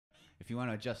you want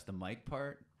to adjust the mic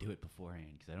part, do it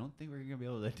beforehand, because I don't think we're going to be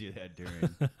able to do that during.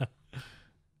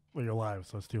 Well, you're live,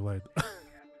 so it's too late. Apply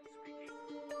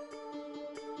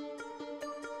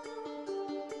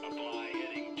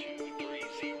heading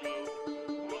 230,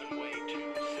 runway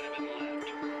 27 left.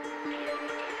 Clear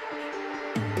for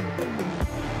takeoff.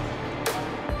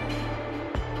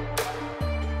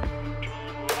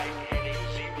 Turn right heading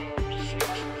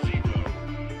 060.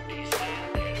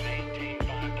 Descend and maintain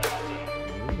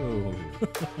 5,000. Ooh.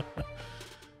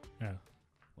 Yeah.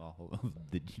 Well,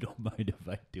 you don't mind if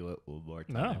I do it one more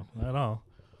time? No, not at all.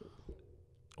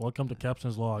 Welcome to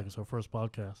CptsLogs. It's our first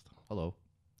podcast. Hello.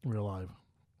 Real live.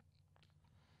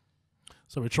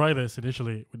 So we tried this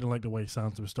initially. We didn't like the way it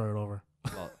sounds, so we started over.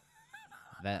 Well,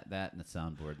 that and the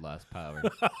soundboard lost power.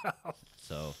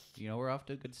 So, we're off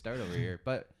to a good start over here.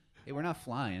 But hey, we're not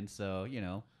flying, so,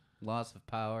 loss of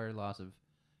power, loss of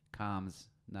comms,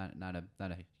 not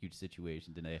a huge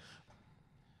situation today.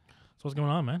 So what's going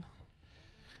on, man?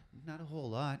 Not a whole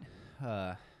lot.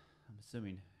 I'm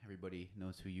assuming everybody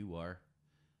knows who you are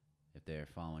if they're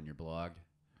following your blog.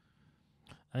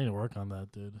 I need to work on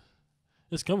that, dude.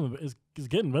 It's coming. It's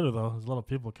getting better, though. There's a lot of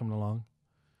people coming along.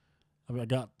 I mean, I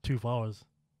got 2 followers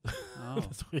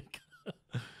this week.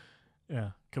 Yeah,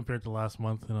 compared to last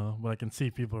month, But I can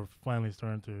see people are finally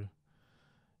starting to,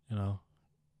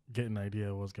 get an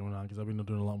idea of what's going on because I've been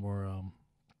doing a lot more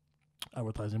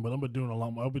advertising, but I'll be doing a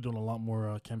lot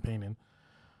more campaigning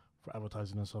for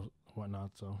advertising and stuff,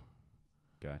 whatnot. So,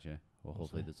 Gotcha. Well,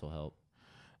 hopefully this will help.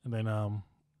 and then I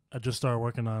just started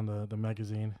working on the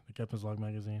magazine, the CptsLog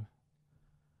magazine.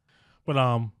 But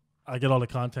I get all the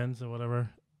contents or whatever,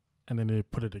 and then they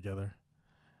put it together.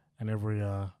 And every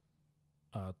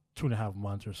 2.5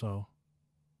 months or so,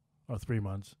 or 3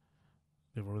 months,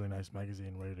 they have a really nice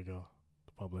magazine ready to go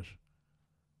to publish.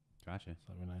 Gotcha.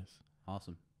 So that'd be nice.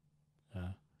 Awesome.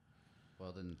 Yeah.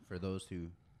 Well, then, for those who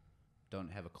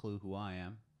don't have a clue who I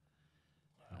am,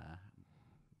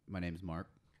 my name's Mark.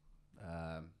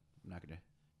 I'm not going to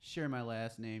share my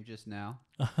last name just now.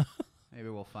 Maybe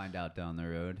we'll find out down the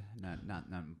road. Not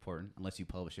important. Unless you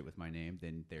publish it with my name,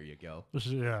 then there you go. Which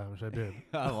I did.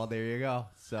 Oh, well, there you go.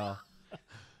 So,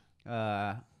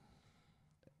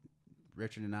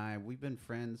 Richard and I, we've been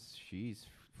friends,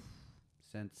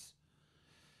 since...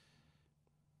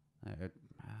 Yeah,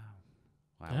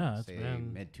 I would it's say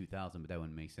been- mid-2000, but that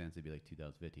wouldn't make sense. It'd be like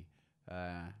 2050.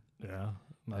 Yeah.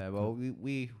 Well,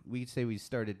 we say we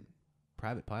started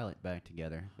private pilot back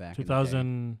together back in the day. 2000.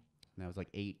 And that was like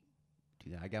 8.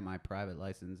 I got my private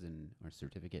license or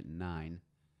certificate in 9.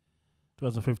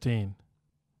 2015.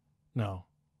 No.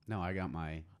 No, I got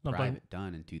my No, but- private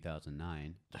done in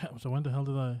 2009. Damn, so when the hell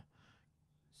did I?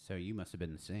 So you must have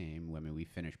been the same. I mean, we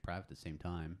finished private at the same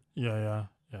time. Yeah.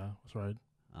 That's right.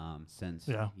 Since,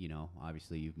 Yeah.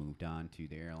 obviously you've moved on to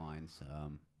the airlines.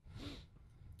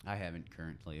 I haven't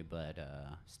currently, but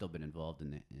still been involved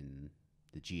in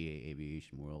the GA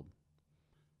aviation world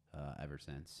ever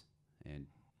since. And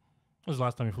When was the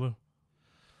last time you flew?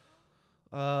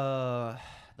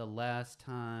 the last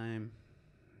time,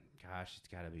 gosh, it's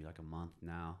got to be like a month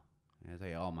now. I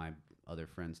think all my other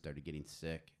friends started getting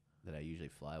sick that I usually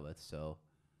fly with, so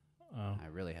I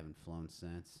really haven't flown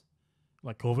since.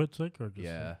 Like COVID sick or just?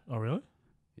 Yeah. Oh really?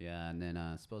 Yeah, and then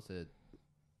I've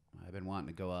been wanting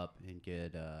to go up and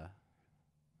get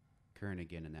current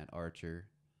again in that Archer,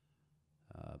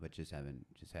 but just haven't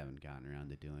gotten around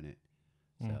to doing it.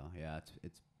 So yeah,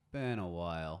 it's been a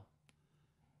while,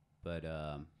 but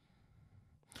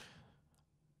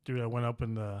Dude, I went up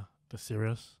in the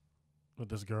Sirius with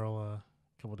this girl a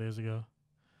couple days ago.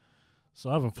 So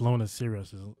I haven't flown a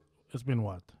Sirius. It's been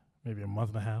what? Maybe a month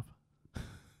and a half?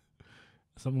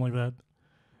 Something like that.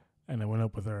 And I went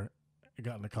up with her. I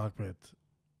got in the cockpit.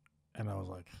 And I was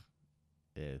like,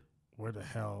 ew. where the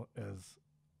hell is...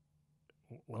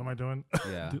 What am I doing?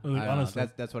 Yeah, Like, I don't know. honestly.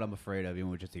 That's what I'm afraid of.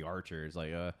 Even with just the Archer, it's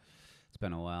like it's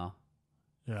been a while.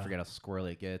 Yeah. I forget how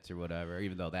squirrely it gets or whatever.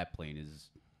 Even though that plane is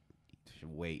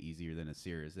way easier than a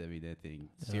Cirrus. I mean, that thing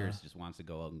Cirrus just wants to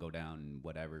go up and go down and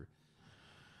whatever.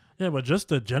 Yeah, but just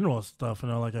the general stuff,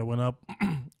 like I went up,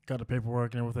 got the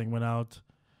paperwork and everything, went out,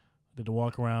 did the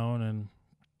walk around, and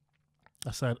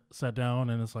I sat down,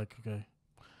 and it's like, okay,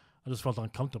 I just felt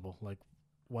uncomfortable. Like,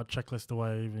 what checklist do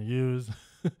I even use?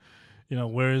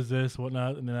 Where is this,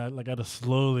 whatnot? And then I had to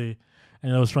slowly,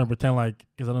 and I was trying to pretend like,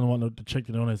 because I didn't want to check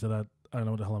the know, and I said, I don't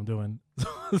know what the hell I'm doing.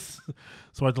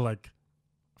 So I had to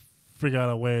figure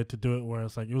out a way to do it where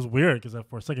it's like, it was weird because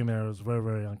for a second there, it was very,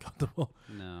 very uncomfortable.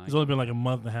 No, It's only been like a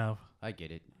month and a half. I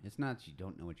get it. It's not that you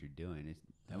don't know what you're doing.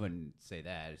 I wouldn't say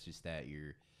that. It's just that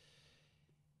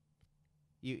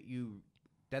you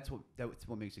that's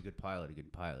what makes a good pilot. A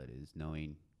good pilot is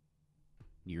knowing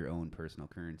your own personal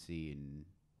currency and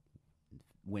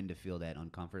when to feel that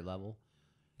uncomfort level.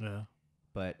 Yeah.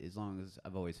 But as long as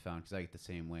I've always found, because I get the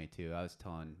same way too. I was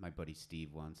telling my buddy Steve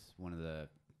once, one of the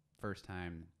first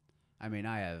time. I mean,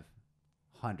 I have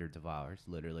hundreds of hours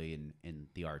literally in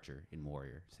the Archer, in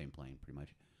Warrior, same plane pretty much.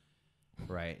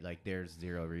 Right? Like there's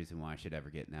zero reason why I should ever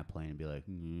get in that plane and be like,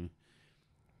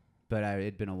 But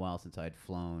it'd been a while since I'd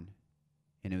flown,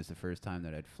 and it was the first time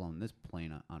that I'd flown this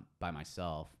plane on by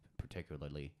myself,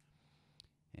 particularly.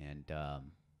 And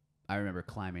I remember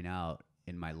climbing out,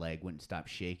 and my leg wouldn't stop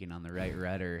shaking on the right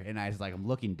rudder, and I was like, I'm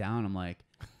looking down, I'm like,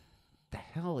 the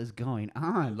hell is going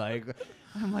on? Like,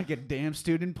 I'm like a damn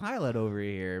student pilot over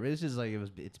here. But it's just like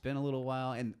it's been a little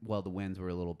while, and well, the winds were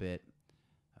a little bit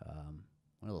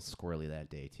a little squirrely that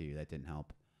day too. That didn't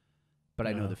help. But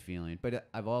I know the feeling. But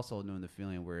I've also known the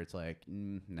feeling where it's like,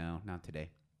 no, not today.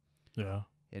 Yeah.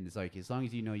 And it's like, as long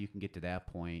as you know you can get to that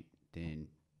point, then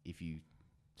if you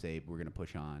say we're going to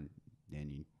push on,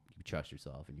 then you trust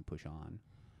yourself and you push on.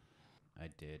 I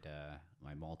did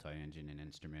my multi-engine and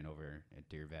instrument over at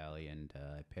Deer Valley, and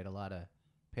I paid a lot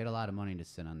of money to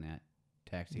sit on that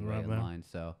taxiway line.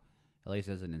 So at least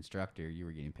as an instructor, you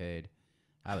were getting paid.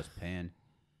 I was paying.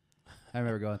 I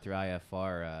remember going through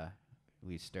IFR.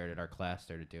 Our class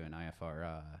started doing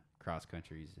IFR cross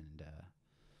countries, and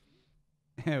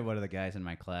one of the guys in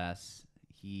my class,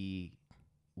 he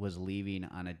was leaving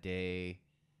on a day.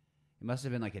 It must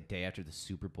have been like a day after the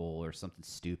Super Bowl or something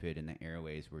stupid, and the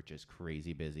airways were just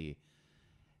crazy busy.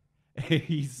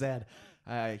 He said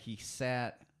he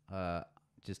sat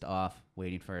just off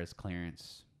waiting for his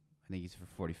clearance. I think he's for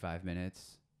 45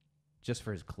 minutes just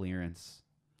for his clearance.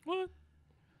 What?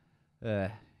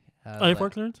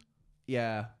 IFR clearance?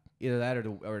 Yeah, either that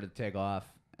or to take off.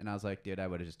 And I was like, dude, I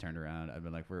would have just turned around. I've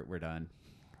been like, we're done.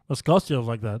 Well, Scotia's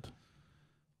like that,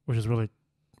 which is really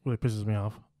pisses me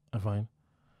off, I find.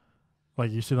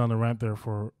 Like, you sit on the ramp there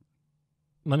for,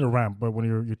 not the ramp, but when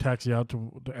you taxi out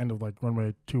to the end of, like,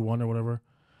 runway 21 or whatever.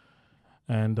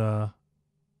 And I'm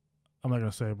not going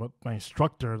to say, but my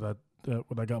instructor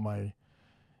when I got my,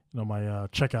 my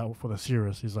checkout for the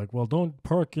Cirrus, he's like, well, don't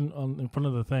park in front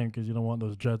of the thing because you don't want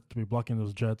those jets to be blocking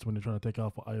those jets when you're trying to take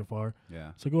off for IFR.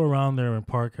 Yeah. So go around there and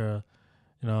park, hell,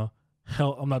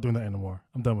 I'm not doing that anymore.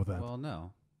 I'm done with that. Well,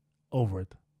 no. Over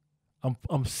it.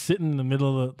 I'm sitting in the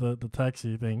middle of the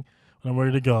taxi thing when I'm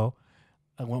ready to go.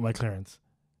 I want my clearance.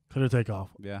 Clear to take off.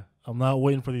 Yeah. I'm not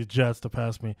waiting for these jets to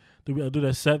pass me. Dude,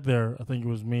 I sat there. I think it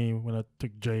was me when I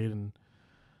took Jade and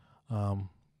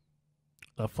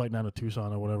that flight down to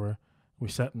Tucson or whatever. We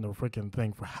sat in the freaking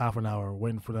thing for half an hour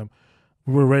waiting for them.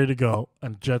 We were ready to go,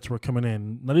 and jets were coming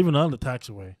in, not even on the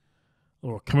taxiway. They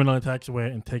were coming on the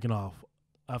taxiway and taking off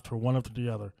one after the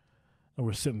other. And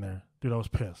we're sitting there. Dude, I was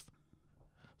pissed.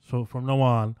 So from now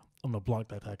on, I'm going to block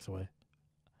that taxiway.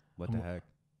 What the heck?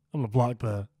 I'm going to block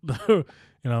the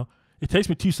it takes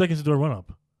me 2 seconds to do a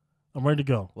run-up. I'm ready to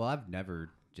go. Well, I've never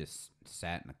just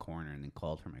sat in a corner and then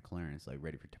called for my clearance, like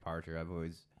ready for departure. I've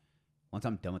always, once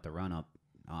I'm done with the run-up,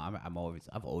 I've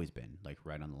always been like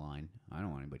right on the line. I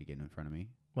don't want anybody getting in front of me.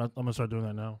 Well, I'm going to start doing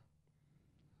that now.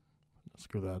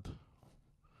 Screw that.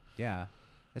 Yeah.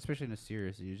 Especially in a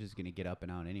Cirrus, you're just going to get up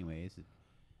and out anyways.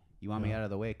 You want me out of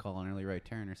the way, call an early right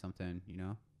turn or something,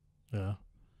 Yeah.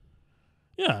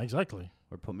 Yeah, exactly.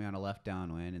 Or put me on a left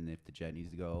downwind, and if the jet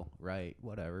needs to go right,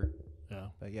 whatever. Yeah.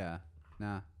 But yeah,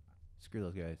 nah, screw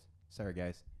those guys. Sorry,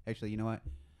 guys. Actually, you know what?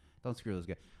 Don't screw those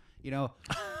guys.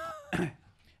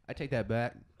 I take that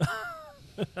back.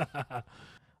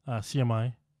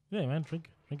 CMI. Yeah, man, drink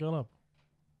it all up.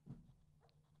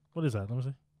 What is that? Let me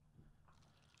see.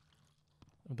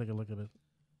 Let me take a look at it.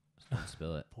 Don't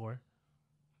spill it. Pour.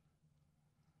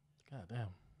 God damn.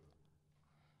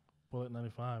 Bullet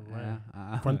 95, right?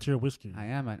 Yeah, Frontier whiskey.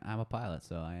 I'm a pilot,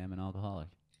 so I am an alcoholic.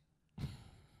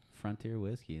 Frontier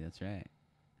whiskey, that's right.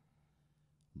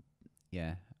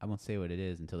 Yeah, I won't say what it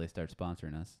is until they start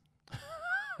sponsoring us.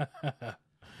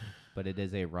 But it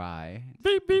is a rye.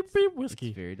 Beep, beep, beep whiskey.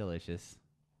 It's very delicious.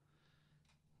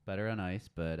 Better on ice,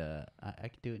 but I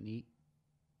can do it neat.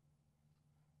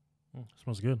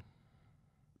 Smells good.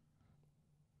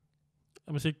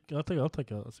 Let me see. I'll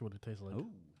take a. Let's see what it tastes like. Ooh.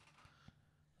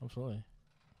 Absolutely.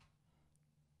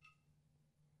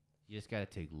 You just gotta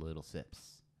take little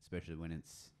sips, especially when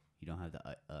you don't have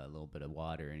the little bit of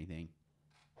water or anything.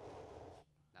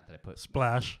 Not that I put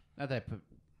splash. Not that I put.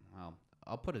 Well,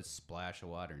 I'll put a splash of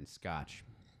water in Scotch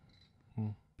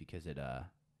because it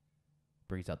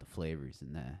brings out the flavors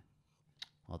and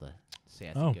all the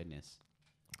sassy goodness.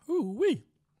 Ooh wee,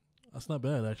 that's not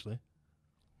bad actually.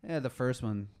 Yeah, the first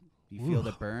one, you feel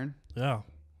the burn. Yeah.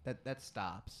 that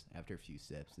stops after a few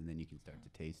sips, and then you can start to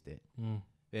taste it. Mm.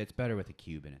 It's better with a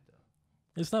cube in it,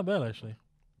 though. It's not bad actually.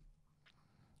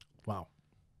 Wow.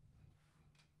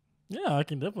 Yeah, I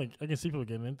can see people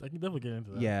getting into. I can definitely get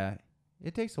into that. Yeah,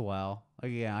 it takes a while.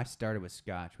 Like, yeah, I started with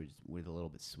Scotch, which was a little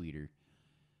bit sweeter.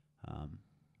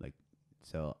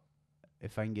 So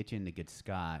if I can get you into good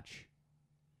Scotch,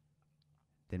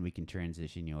 then we can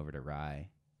transition you over to rye.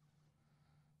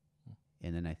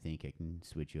 And then I think I can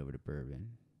switch you over to bourbon.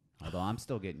 Although I'm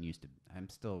still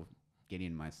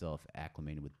getting myself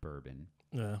acclimated with bourbon.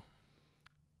 Yeah.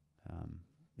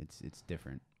 It's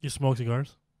different. You smoke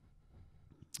cigars?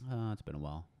 It's been a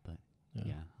while, but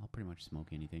yeah, I'll pretty much smoke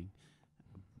anything.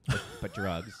 But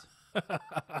drugs.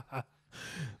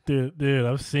 Dude,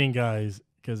 I've seen guys,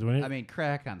 because I mean,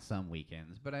 crack on some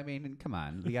weekends, but I mean, come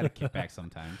on, we got to kick back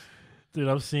sometimes. Dude,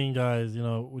 I've seen guys,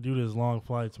 we do these long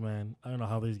flights, man. I don't know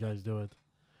how these guys do it.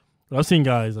 But I've seen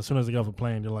guys, as soon as they get off the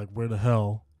plane, they're like, where the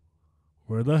hell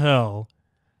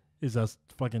is that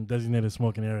fucking designated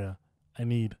smoking area? I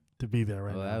need to be there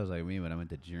right now. That was like me when I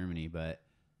went to Germany, but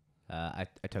I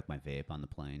took my vape on the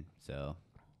plane, so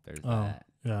there's that.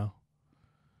 Yeah.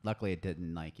 Luckily, it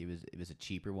didn't, it was a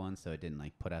cheaper one, so it didn't,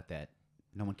 put out that,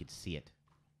 no one could see it.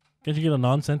 Can't you get a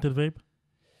non-scented vape?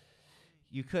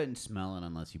 You couldn't smell it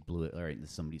unless you blew it right into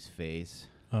somebody's face.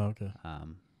 Oh, okay.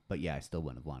 But yeah, I still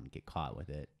wouldn't have wanted to get caught with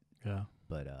it. Yeah.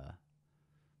 But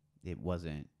it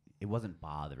wasn't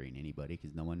bothering anybody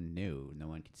because no one knew, no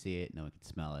one could see it, no one could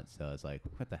smell it. So it's like,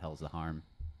 what the hell's the harm?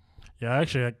 Yeah, I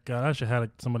actually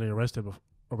had somebody arrested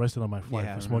on my flight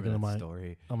for smoking on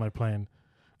my plane,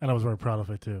 and I was very proud of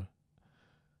it too.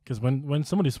 Because when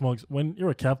somebody smokes, when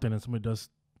you're a captain and somebody does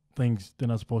things they're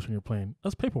not supposed to on your plane,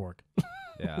 that's paperwork.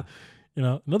 Yeah.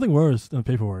 Nothing worse than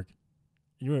paperwork.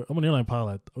 I'm an airline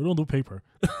pilot. We don't do paper.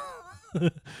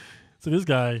 So this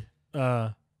guy,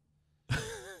 so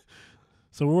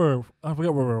I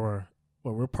forget where we were.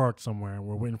 Well, we're parked somewhere and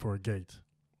we're waiting for a gate,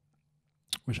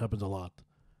 which happens a lot.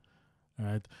 All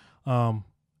right.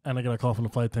 And I got a call from the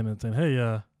flight attendant saying,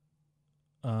 hey,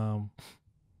 I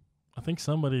think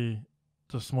somebody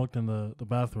just smoked in the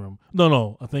bathroom.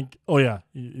 No, I think,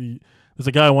 there's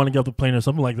a guy who wanted to get off the plane or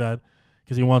something like that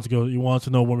because he wants to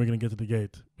know when we're going to get to the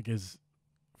gate because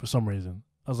for some reason.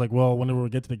 I was like, well, whenever we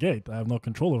get to the gate, I have no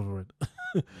control over it.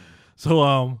 So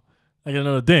I get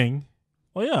another ding.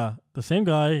 Oh, yeah, the same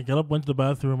guy got up, went to the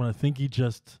bathroom, and I think he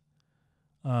just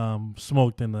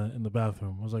smoked in the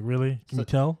bathroom. I was like, really? Can you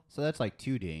tell? So that's like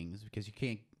 2 dings because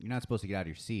you're not supposed to get out of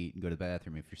your seat and go to the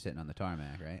bathroom if you're sitting on the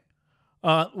tarmac, right?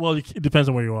 Well, it depends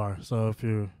on where you are. So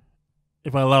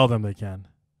if I allow them, they can.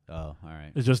 Oh, all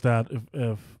right. It's just that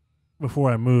if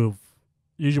before I move,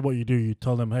 usually what you do, you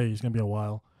tell them, hey, it's going to be a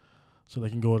while. So they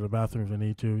can go to the bathroom if they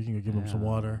need to. You can go give them some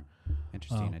water.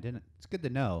 Interesting. It's good to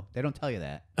know. They don't tell you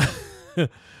that. It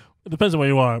depends on where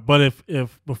you are. But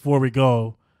if before we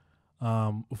go,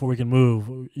 before we can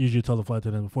move, usually tell the flight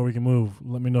attendant, before we can move,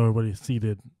 let me know everybody's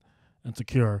seated and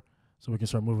secure so we can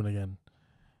start moving again.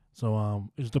 So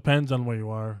it just depends on where you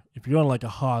are. If you're on like a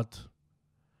hot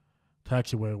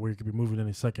taxiway where you could be moving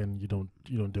any second, you don't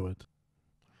do it.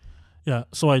 Yeah.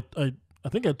 So I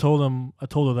think I told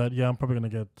her that, yeah, I'm probably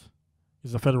going to get,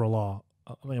 it's a federal law.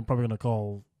 I think I'm probably going to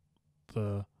call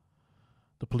the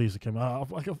police to come. I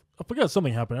forgot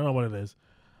something happened. I don't know what it is.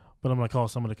 But I'm going to call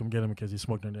someone to come get him because he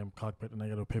smoked in the damn cockpit and I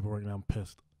got to paperwork and I'm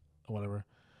pissed or whatever.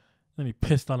 Then he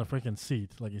pissed on a freaking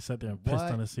seat. Like he sat there and pissed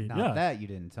on his seat. Now that you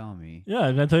didn't tell me. Yeah,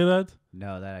 didn't I tell you that?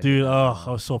 No, that I Dude, didn't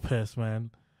I was so pissed, man.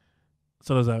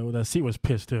 So that seat was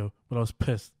pissed too, but I was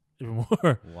pissed even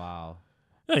more. Wow.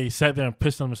 Yeah, he sat there and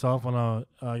pissed on himself and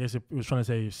I guess he was trying to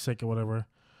say he's sick or whatever.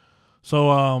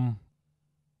 So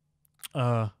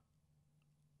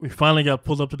we finally got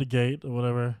pulled up to the gate or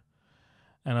whatever,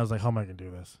 and I was like, how am I gonna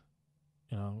do this?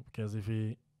 Because if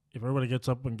everybody gets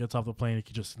up and gets off the plane, he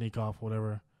could just sneak off,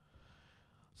 whatever.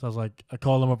 So I was like, I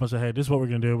called him up and said, hey, this is what we're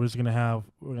gonna do. We're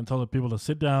gonna tell the people to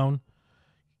sit down,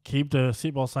 keep the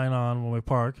seatbelt sign on when we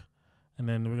park, and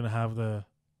then we're gonna have the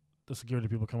security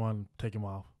people come on and take him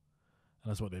off. And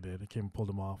that's what they did. They came and pulled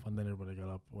him off, and then everybody got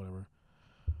up, whatever.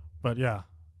 But yeah.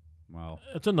 Wow.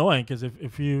 It's annoying because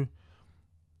if you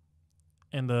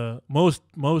and the most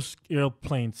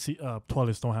airplane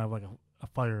toilets don't have like a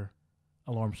fire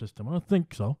alarm system. I don't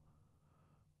think so.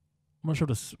 I'm not sure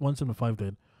the 175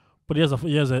 did, but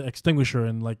he has an extinguisher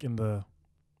in the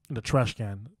trash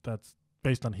can that's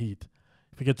based on heat.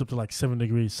 If it gets up to like 7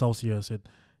 degrees Celsius,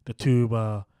 the tube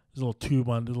there's a little tube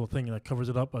on the little thing that covers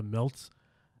it up and melts,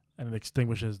 and it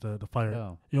extinguishes the fire.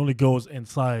 Oh. It only goes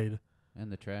inside. And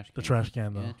the trash can. The trash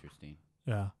can, though. Interesting.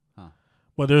 Yeah. Huh.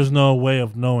 But there's no way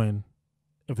of knowing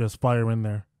if there's fire in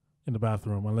there in the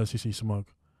bathroom unless you see smoke.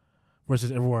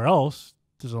 Versus everywhere else,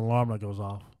 there's an alarm that goes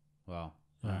off. Well,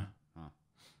 Yeah. huh.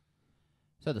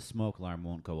 So the smoke alarm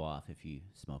won't go off if you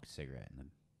smoke a cigarette in the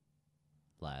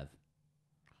lab.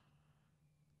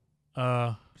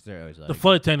 'Cause they're always like, The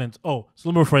flight attendants. Oh, so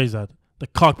let me rephrase that. The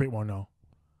cockpit won't know.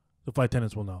 The flight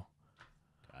attendants will know.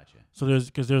 gotcha. So there's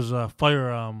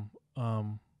fire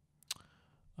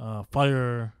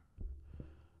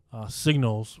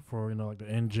signals for like the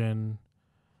engine,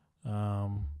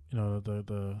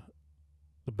 the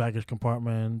baggage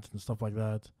compartment and stuff like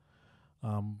that.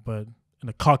 But in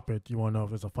the cockpit, you won't know if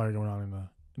there's a fire going on in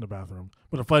the bathroom.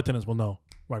 But the flight attendants will know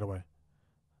right away.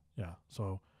 Yeah.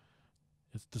 So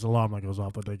it's this alarm that goes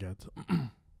off that they get.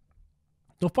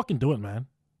 Don't fucking do it, man.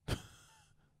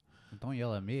 Don't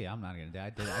yell at me. I'm not gonna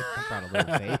die. I brought a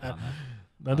little vape on that.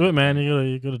 Don't do it, man.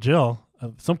 You go to jail.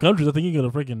 Some countries, I think you go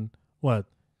to freaking what?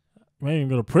 You might even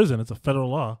go to prison. It's a federal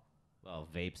law. Well,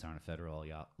 vapes aren't a federal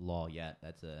law yet.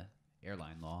 That's a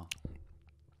airline law.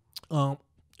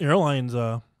 Airlines.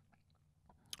 Oh,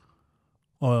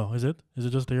 is it? Is it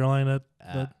just the airline that?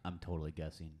 I'm totally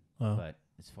guessing, Oh. but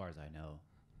as far as I know,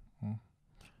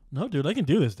 No, dude. I can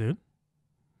do this, dude.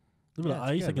 Look at Yeah, the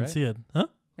it's ice. good, I can right? see it. Huh?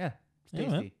 yeah, it's Yeah,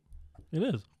 tasty. man. It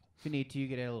is. If you need to, you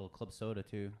get a little club soda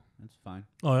too. That's fine.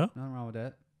 Oh yeah. Nothing wrong with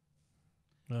that.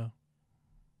 Yeah.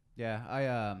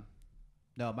 Yeah,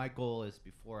 no, my goal is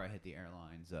before I hit the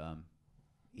airlines,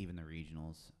 even the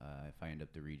regionals, if I end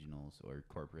up the regionals or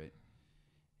corporate,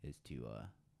 is to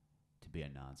be a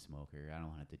non-smoker. I don't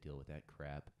want to have to deal with that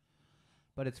crap.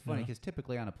 But it's funny Yeah. because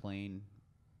typically on a plane,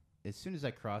 as soon as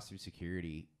I cross through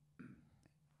security,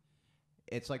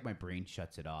 it's like my brain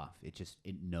shuts it off. It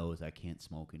knows I can't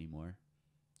smoke anymore.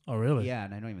 Oh really? Yeah,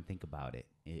 and I don't even think about it.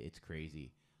 It's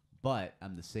crazy. But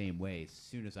I'm the same way. As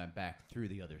soon as I'm back through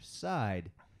the other side,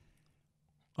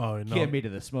 Oh no. get me to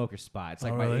the smoker spot. It's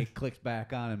like Oh, really? it clicks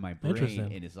back on in my brain,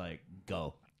 Interesting. and it's like,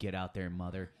 go, get out there,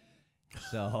 mother.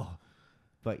 So,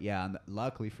 but yeah,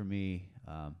 luckily for me,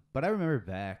 but I remember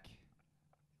back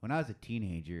when I was a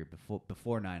teenager,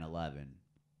 before 9/11,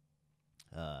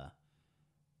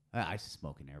 I used to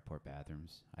smoke in airport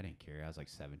bathrooms. I didn't care. I was like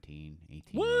 17, 18.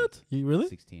 What? You really?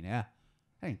 16, yeah.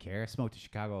 I didn't care. I smoked at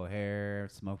Chicago O'Hare,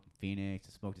 smoked in Phoenix,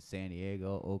 I smoked at San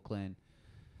Diego, Oakland.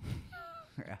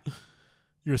 Yeah.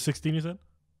 You were 16, you said?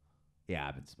 Yeah,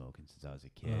 I've been smoking since I was a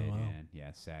kid, wow. and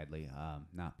yeah, sadly,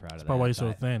 not proud That's of that. probably why you're so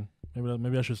but- thin.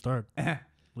 Maybe I should start.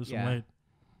 Lose some Yeah. weight.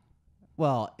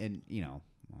 Well, and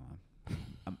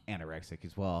I'm anorexic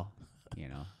as well.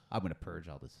 I'm gonna purge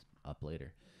all this up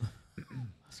later.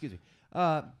 Excuse me.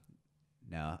 No.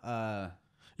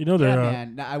 You know there. Yeah,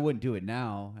 man. I wouldn't do it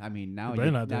now. I mean, now You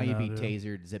better not do it you'd now, be dude.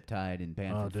 tasered, zip tied, and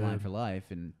banned Oh, from flying dude. for life,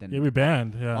 and then You'll be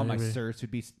banned. Yeah. all my you'll be- certs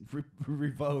would be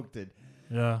revoked, and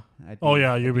Yeah. I'd Oh, be-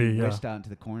 yeah, I'd you'd be, yeah. wished out into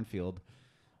the cornfield.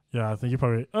 Yeah, I think you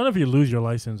probably. I don't know if you lose your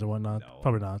license or whatnot. No.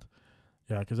 Probably not.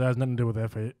 Yeah, because that has nothing to do with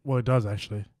FA. Well, it does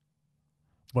actually.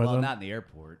 But Well, not in the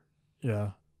airport.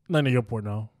 yeah, not in the airport.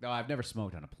 No. No, I've never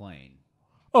smoked on a plane.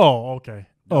 Oh, okay.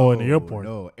 Oh, in the airport.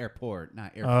 No, airport,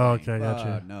 not airplane. Oh, okay,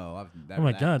 gotcha. No, I've never. Oh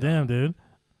my god, damn, dude.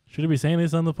 Should I be saying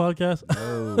this on the podcast?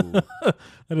 No.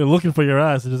 And they're looking for your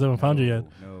ass. They just haven't found you yet.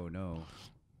 No.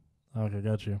 Okay,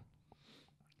 got you.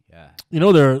 Yeah. You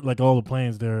know, they're like all the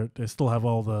planes. They still have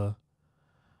all the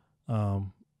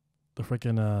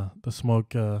freaking the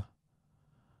smoke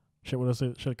shit. What is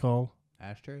it? Shit called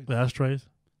Ashtrays? the ashtrays.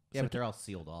 Yeah, but they're all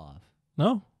sealed off.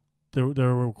 No,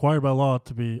 they're required by law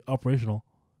to be operational.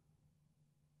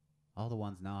 All the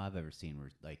ones now I've ever seen were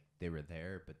like they were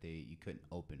there, but you couldn't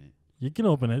open it. You can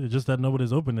open it. It's just that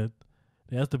nobody's opened it.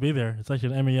 It has to be there. It's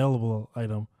actually an ME-eligible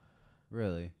item.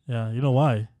 Really? Yeah, you know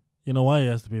why? You know why it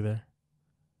has to be there.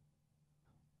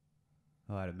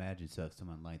 Oh, I'd imagine so. If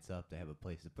someone lights up, they have a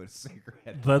place to put a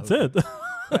cigarette. That's out. it.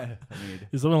 I mean,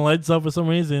 If someone lights up for some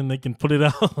reason, they can put it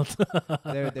out.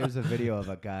 there's a video of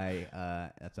a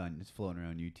guy it's floating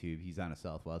around YouTube. He's on a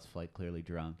Southwest flight, clearly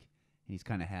drunk. And he's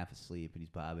kind of half asleep, and he's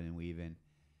bobbing and weaving.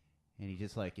 And he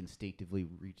just like instinctively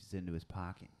reaches into his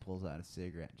pocket, pulls out a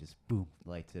cigarette, and just boom,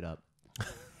 lights it up.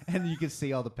 And you can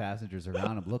see all the passengers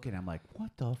around him looking. I'm like,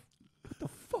 what the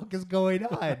fuck is going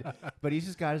on? But he's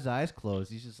just got his eyes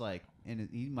closed. He's just like, and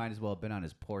he might as well have been on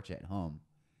his porch at home.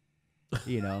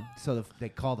 So they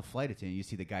call the flight attendant. You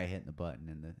see the guy hitting the button,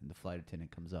 and the flight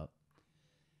attendant comes up,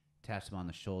 taps him on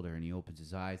the shoulder, and he opens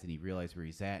his eyes, and he realizes where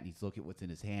he's at, and he's looking at what's in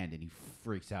his hand, and he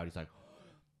freaks out. He's like,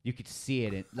 you could see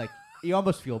it, and like you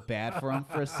almost feel bad for him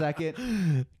for a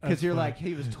second, because you're like,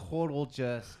 he was total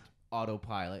just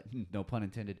autopilot, no pun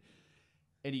intended,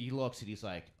 and he looks and he's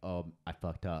like, I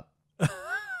fucked up.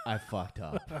 I fucked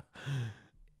up.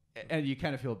 And you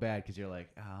kind of feel bad because you're like,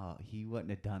 oh, he wouldn't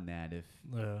have done that if.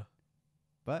 Yeah.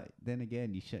 But then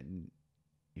again, you shouldn't.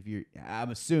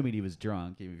 I'm assuming he was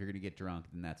drunk. If you're gonna get drunk,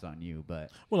 then that's on you.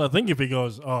 But Well, I think if he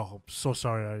goes, oh, so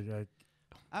sorry,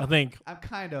 I think. I'm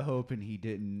kind of hoping he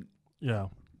didn't. Yeah.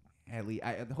 At least,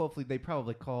 hopefully they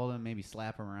probably called him, maybe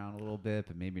slap him around a little bit,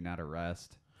 but maybe not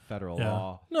arrest. Federal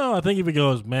law. No, I think if he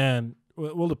goes, man.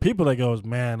 Well, the people that goes,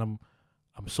 man, I'm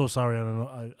so sorry. I don't know.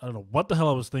 I don't know what the hell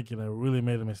I was thinking. I really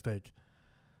made a mistake.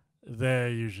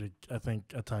 They usually, I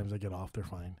think, at times they get off. They're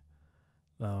fine.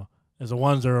 No, as the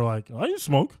ones that are like, oh, you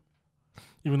smoke,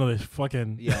 even though they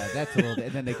fucking Yeah, that's a little.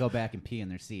 And then they go back and pee in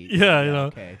their seat. Yeah, you know.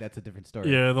 Okay, that's a different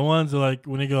story. Yeah, the ones that like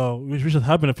when you go, which has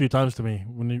happened a few times to me.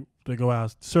 When they go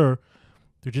ask, sir,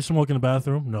 did you smoke in the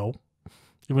bathroom? No.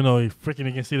 Even though you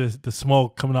can see the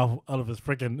smoke coming out of his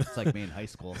freaking. It's like me in high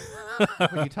school.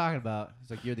 What are you talking about? It's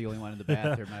like you're the only one in the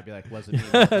bathroom. I'd be like, wasn't me,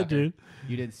 Yeah, motherfucker. dude.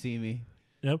 You didn't see me.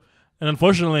 Yep. And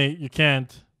unfortunately, you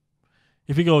can't.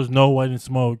 If he goes, no, I didn't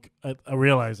smoke. I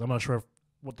realize I'm not sure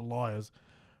what the law is,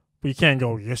 but you can't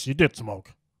go, yes, you did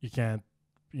smoke. You can't.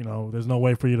 There's no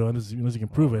way for you to unless you can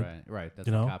prove it. Right. That's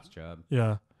You the know? cop's job.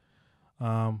 Yeah.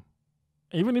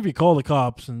 Even if you call the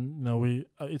cops, and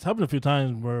it's happened a few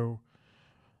times where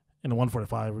in the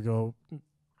 145 we go,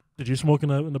 did you smoke in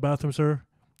the bathroom, sir?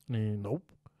 And he, nope.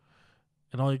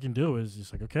 And all you can do is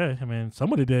just like, okay, I mean,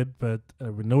 somebody did, but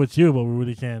we know it's you, but we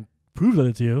really can't prove that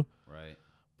it's you. Right.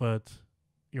 But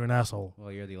you're an asshole.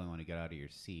 Well, you're the only one to get out of your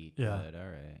seat. Yeah. But all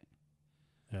right.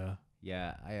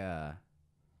 Yeah. Yeah.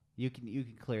 You can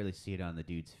clearly see it on the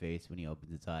dude's face when he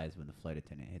opens his eyes when the flight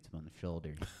attendant hits him on the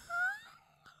shoulder.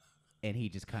 And he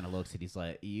just kind of looks and he's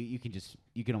like, you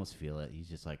can almost feel it. He's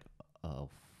just like, oh,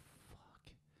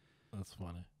 fuck. That's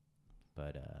funny.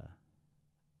 But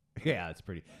yeah, it's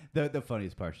pretty. The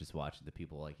funniest part is just watching the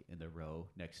people like in the row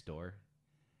next door.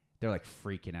 They're like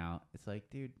freaking out. It's like,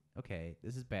 dude, okay,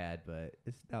 this is bad, but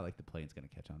it's not like the plane's gonna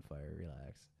catch on fire.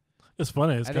 Relax. It's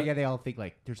funny. I think they all think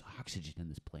like there's oxygen in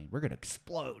this plane. We're gonna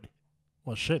explode.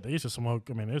 Well, shit, they used to smoke.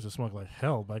 I mean, they used to smoke like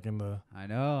hell back in the. I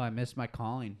know. I missed my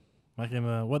calling. Back in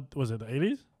the, what was it, the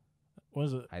 80s? What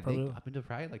was it? I Probably- think up until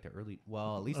probably like the early.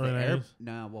 Well, at least Early the air. 90s?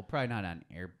 No, well, probably not on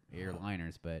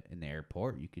airliners, but in the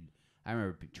airport, you could. I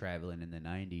remember traveling in the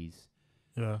 '90s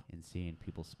Yeah. and seeing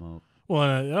people smoke. Well,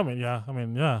 I mean,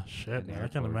 yeah. Shit, In the man, I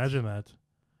can't airports. imagine that.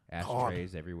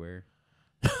 Ashtrays everywhere.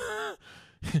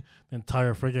 The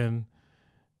entire friggin'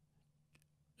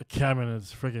 cabin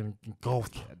is friggin'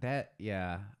 engulfed.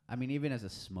 Yeah. I mean, even as a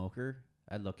smoker,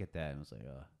 I look at that and was like,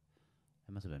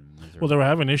 that must have been miserable. Well, they were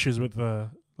having issues with the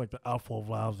outflow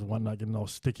valves and whatnot getting all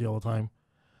sticky all the time,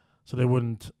 so they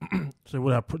wouldn't. So they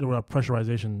would have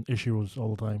pressurization issues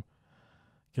all the time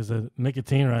because the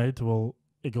nicotine, right? Well,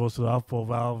 it goes to the outflow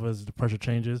valve as the pressure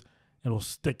changes, and it'll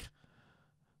stick.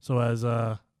 So as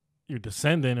you're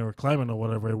descending or climbing or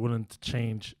whatever, it wouldn't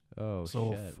change. Oh,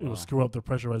 So shit. it will screw up the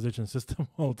pressurization system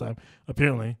all the time.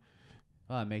 Apparently,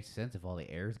 Well, it makes sense if all the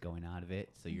air is going out of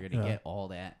it, so you're gonna Yeah. get all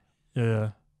that.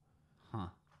 yeah. Huh.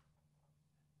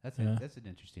 That's Yeah. that's an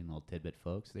interesting little tidbit,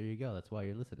 folks. There you go. That's why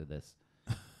you're listening to this.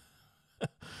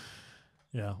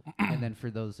 Yeah. And then for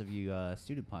those of you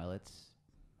student pilots,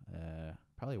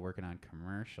 probably working on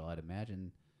commercial, I'd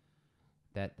imagine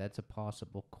that's a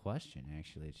possible question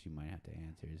actually that you might have to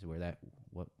answer. Is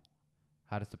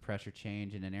how does the pressure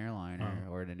change in an airliner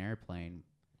or in an airplane?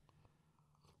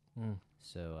 Mm.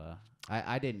 So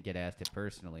I didn't get asked it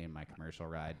personally in my commercial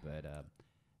ride, but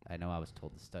I know I was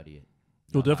told to study it.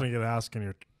 You'll No, definitely get asked in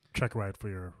your check ride for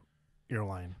your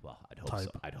airline. Well, I'd hope type.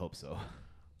 so. I'd hope so.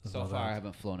 Something So like far, I that.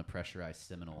 haven't flown a pressurized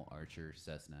Seminole Archer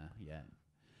Cessna yet.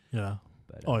 Yeah.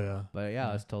 But Oh yeah. but yeah,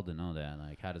 I was told to know that.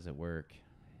 Like, how does it work?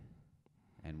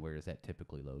 And where is that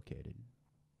typically located?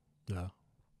 Yeah.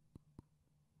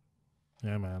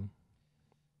 Yeah, man.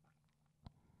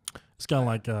 It's kind of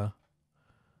like the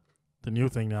new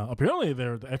thing now. Apparently,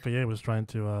 the FAA was trying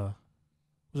to.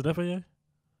 Was it FAA? They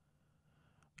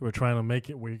were trying to make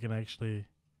it where you can actually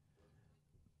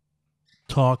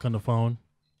talk on the phone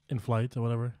in flight or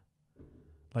whatever.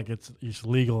 Like it's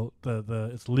legal.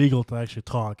 It's legal to actually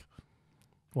talk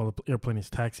while the airplane is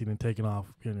taxiing and taking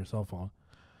off on your cell phone.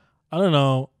 I don't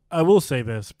know. I will say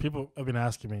this. People have been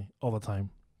asking me all the time.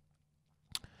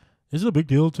 Is it a big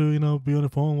deal to, be on the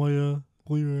phone while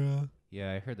you're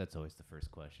Yeah, I heard that's always the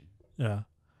first question. yeah.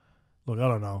 Look, I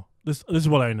don't know. This is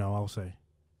what I know, I'll say.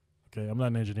 Okay, I'm not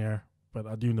an engineer, but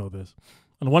I do know this.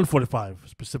 On the 145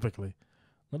 specifically.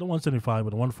 Not the 175, but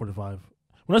the 145.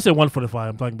 When I say 145,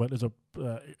 I'm talking about there's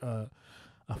a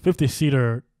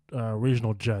 50-seater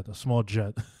regional jet, a small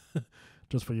jet.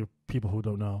 Just for you people who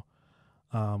don't know.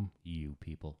 You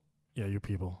people, Yeah, you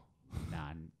people.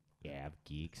 Yeah,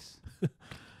 geeks.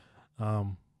 That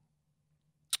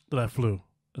I flew.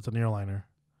 It's an airliner.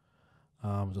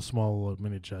 It's a small little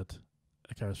mini jet.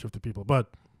 It carries 50 people. But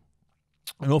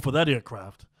for that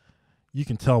aircraft, you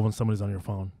can tell when somebody's on your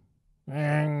phone.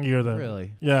 You're the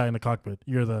Really? Yeah, in the cockpit.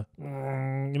 You're the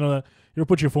you know that you ever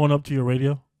put your phone up to your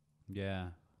radio? Yeah.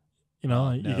 You know,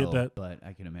 Well, you no, get that. But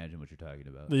I can imagine what you're talking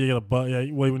about. You get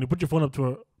a when you put your phone up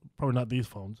to probably not these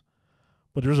phones,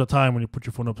 but there's a time when you put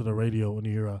your phone up to the radio and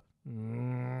you hear a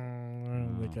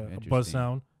like a buzz interesting.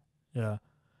 sound. Yeah,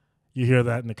 you hear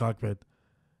that in the cockpit.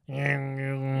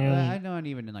 Yeah, I know, and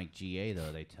even in like GA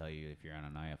though, they tell you if you're on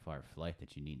an IFR flight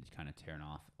that you need to kind of turn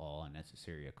off all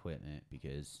unnecessary equipment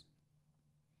because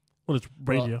Well, it's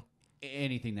radio.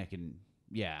 anything that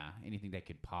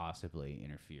could possibly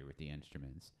interfere with the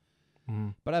instruments.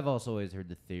 Mhm. But I've also always heard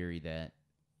the theory that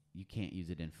you can't use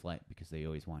it in flight because they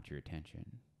always want your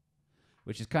attention,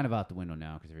 which is kind of out the window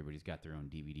now because everybody's got their own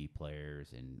DVD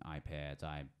players and iPads,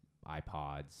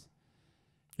 iPods.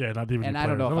 Yeah, not DVD And I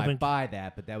don't know players. if I buy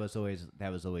that, but that was always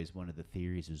one of the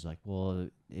theories. It was like, well,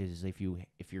 is if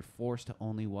you're forced to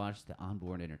only watch the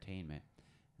onboard entertainment,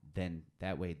 then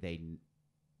that way they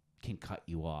can cut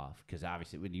you off. Because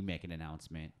obviously, when you make an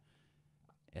announcement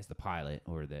as the pilot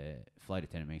or the flight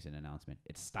attendant makes an announcement,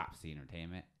 it stops the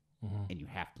entertainment, and you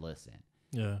have to listen.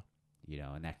 Yeah. You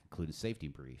know, and that includes a safety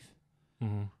brief.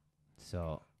 Mm-hmm.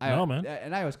 So man.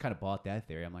 I always kind of bought that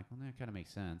theory. I'm like, well, that kind of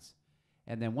makes sense.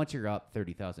 And then once you're up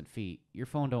 30,000 feet, your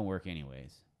phone don't work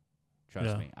anyways.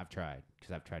 Trust me, I've tried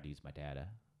because I've tried to use my data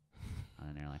on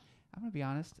an airline. I'm gonna be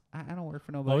honest, I don't work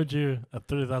for nobody. How would you at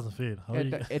 30,000 feet?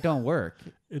 It don't work.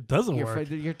 It doesn't work.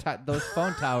 Those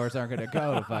phone towers aren't gonna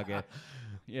go to fucking.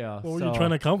 Yeah. What were you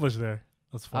trying to accomplish there?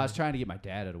 That's funny. I was trying to get my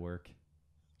data to work,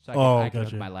 so I could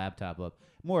hook my laptop up.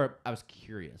 I was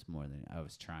curious more than I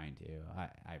was trying to.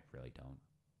 I really don't.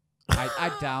 I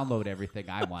download everything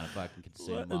I want to fucking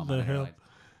consume. What in the hell?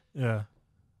 Yeah.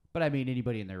 But I mean,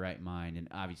 anybody in their right mind, and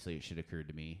obviously it should have occurred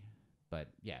to me. But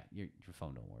yeah, your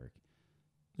phone don't work.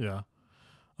 Yeah.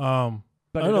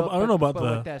 But I don't know about but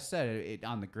the. with that said,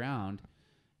 on the ground,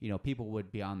 people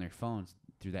would be on their phones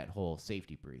through that whole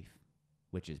safety brief,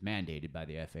 which is mandated by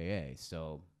the FAA.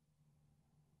 So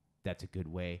that's a good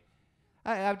way.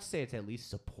 I would say it's at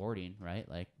least supporting, right?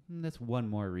 Like that's one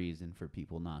more reason for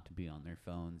people not to be on their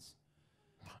phones.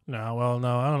 No, I don't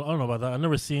know about that. I've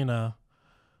never seen I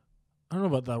don't know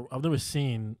about that. I've never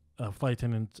seen a flight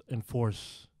attendant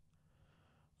enforce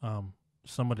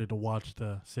somebody to watch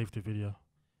the safety video.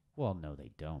 Well, no,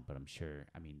 they don't. But I'm sure.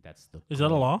 I mean, that's the. Is that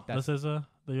a law? That says that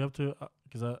you have to.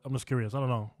 Because I'm just curious. I don't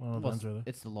know.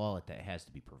 It's the law that has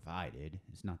to be provided.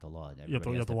 It's not the law that you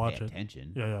everybody have to has watch pay it.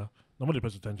 attention. Yeah. Nobody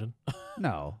pays attention.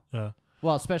 No. Yeah.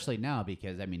 Well, especially now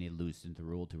because it loosened the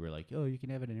rule to where like, oh, you can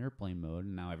have it in airplane mode,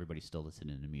 and now everybo's still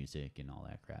listening to music and all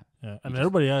that crap. Yeah, and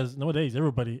everybody has nowadays.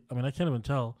 Everybody. I mean, I can't even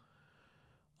tell.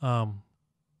 Actually,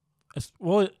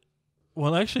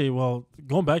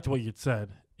 going back to what you'd said,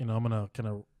 I'm gonna kind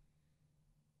of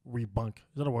rebunk.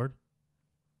 Is that a word?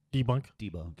 Debunk.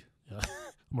 Debunk. Yeah,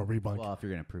 I'm a rebunk. Well, if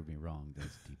you're gonna prove me wrong,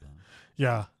 that's debunk.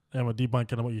 Yeah, I'm a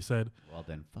debunk on what you said. Well,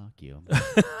 then fuck you.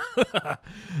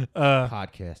 uh,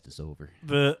 Podcast is over.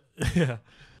 Like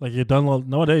you download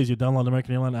the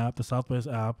American Airlines app, the Southwest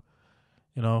app.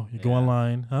 You go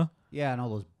online, huh? Yeah, and all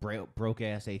those broke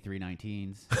ass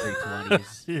A319s,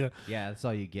 A320s. Yeah, that's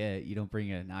all you get. You don't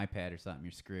bring an iPad or something,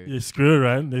 you're screwed. You're screwed,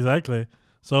 right? Exactly.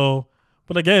 So,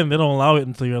 but again, they don't allow it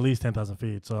until you're at least 10,000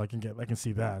 feet. So I can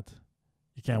see that.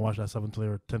 You can't watch that stuff until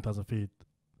you're 10,000 feet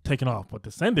taking off. But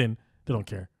descending, they don't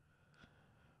care.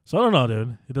 So I don't know,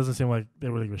 dude. It doesn't seem like they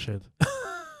really give a shit.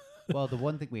 Well, the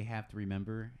one thing we have to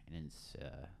remember, and it's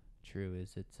true,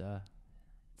 is it's the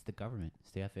government.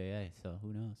 It's the FAA. So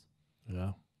who knows?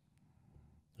 Yeah.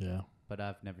 Yeah. But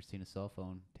I've never seen a cell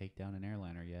phone take down an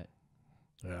airliner yet.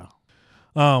 Yeah.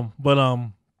 I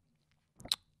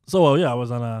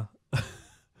was on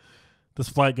this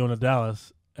flight going to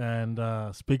Dallas, and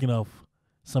speaking of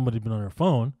somebody being on their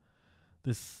phone,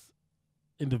 this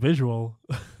individual,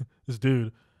 this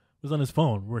dude, was on his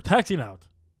phone. We were taxiing out.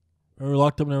 We were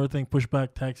locked up and everything, pushed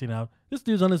back, taxiing out. This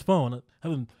dude's on his phone,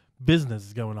 having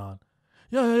business going on.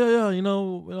 Yeah.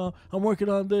 I'm working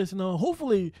on this.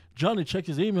 Hopefully Johnny checks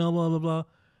his email. Blah blah blah.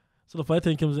 So the flight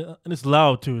attendant comes in, and it's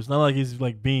loud too. It's not like he's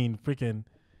like being freaking.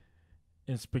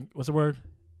 What's the word?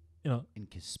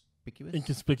 Inconspicuous.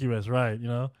 Inconspicuous, right?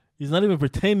 He's not even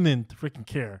pretending to freaking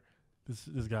care.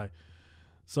 This guy.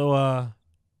 So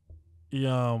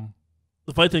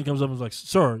the flight attendant comes up and is like,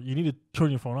 "Sir, you need to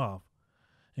turn your phone off."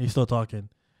 And he's still talking.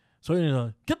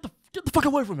 So get the fuck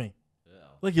away from me. Yeah.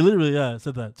 Like he literally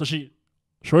said that. So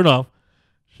sure enough,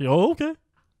 okay.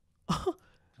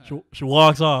 She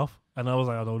walks off, and I was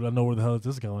like, I know where the hell is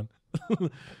this going.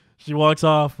 She walks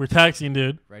off. We're taxiing,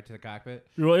 dude. Right to the cockpit.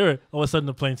 All of a sudden,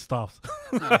 the plane stops.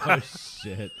 Oh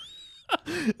shit!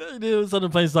 Dude, all of a sudden,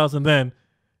 the plane stops, and then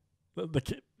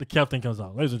the captain comes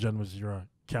out. Ladies and gentlemen, this is your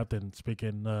captain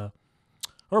speaking.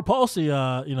 Our policy,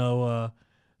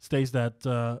 states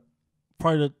that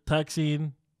prior to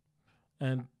taxiing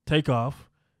and takeoff,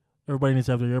 everybody needs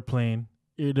to have their airplane,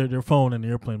 either their phone in the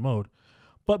airplane mode.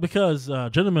 But because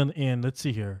gentlemen in, let's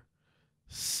see here,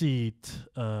 seat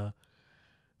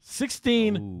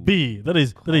 16B, that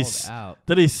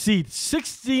is seat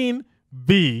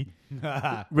 16B.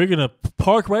 We're gonna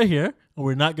park right here, and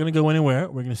we're not gonna go anywhere.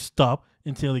 We're gonna stop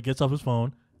until he gets off his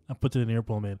phone and puts it in the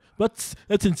airplane mode. But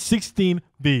that's in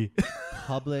 16B.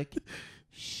 Public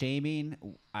shaming.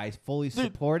 I fully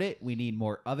support it. We need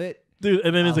more of it. Dude,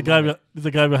 and then there's a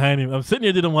guy behind him. I'm sitting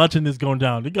here, dude, I'm watching this going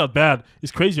down. It got bad.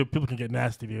 It's crazy how people can get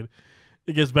nasty, dude.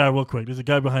 It gets bad real quick. There's a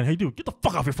guy behind. Hey, dude, get the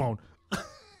fuck off your phone.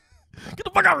 Get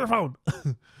the fuck off your phone.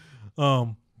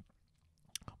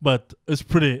 But it's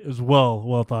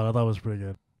well thought. I thought it was pretty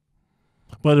good.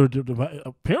 But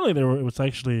apparently it was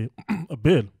actually a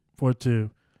bid for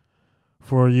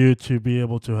you to be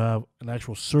able to have an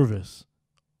actual service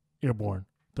airborne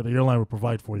that the airline would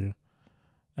provide for you,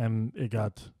 and it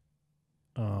got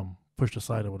pushed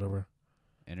aside or whatever.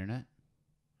 Internet.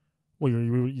 Well,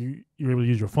 you're able to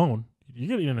use your phone. You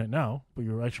get internet now, but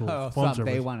your actual phone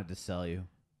service. They wanted to sell you.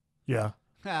 Yeah.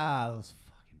 Those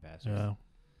fucking bastards.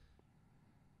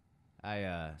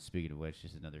 Yeah. Speaking of which,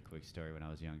 just another quick story when I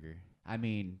was younger. I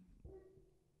mean,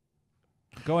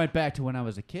 going back to when I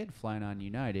was a kid flying on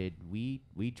United, we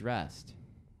dressed.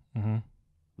 Mm-hmm.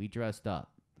 We dressed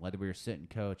up. Whether we were sitting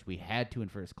coach, we had to in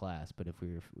first class. But if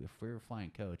we were flying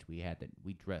coach, we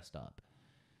dressed up.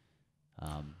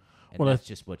 And that's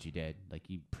just what you did. Like,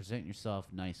 you present yourself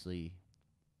nicely.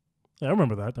 Yeah, I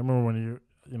remember that. I remember when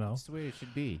you know. That's the way it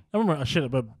should be. I remember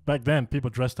but back then people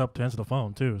dressed up to answer the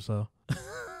phone too. So,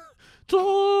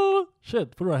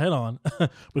 shit, put our head on.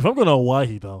 But if I'm going to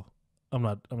Hawaii though, I'm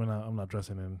not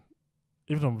dressing in.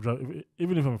 Even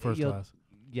if I'm in first class.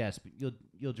 Yes,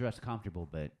 you'll dress comfortable,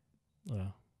 but yeah.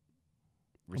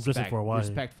 I'm dressing for Hawaii.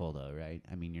 Respectful though, right?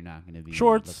 I mean, you're not going to be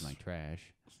shorts, looking like trash.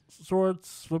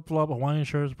 Shorts, flip flop, Hawaiian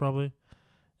shirts probably.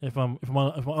 If I'm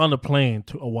on the plane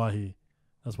to Hawaii,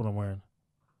 that's what I'm wearing.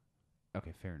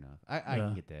 Okay, fair enough. I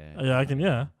can get that. Yeah, I can.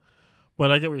 Yeah,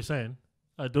 but I get what you're saying.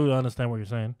 I do understand what you're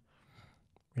saying.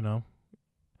 You know,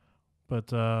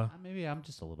 but maybe I'm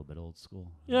just a little bit old school.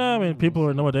 Yeah, I mean, people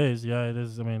are nowadays. Yeah, it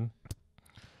is. I mean,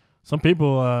 some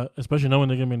people, especially knowing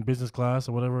they're gonna be in business class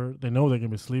or whatever, they know they're gonna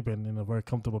be sleeping in a very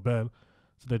comfortable bed,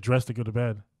 so they dress to go to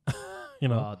bed. You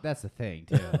know, well, that's the thing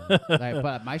too.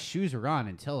 But my shoes were on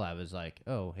until I was like,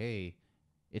 oh, hey,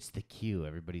 it's the queue.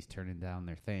 Everybody's turning down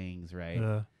their things, right?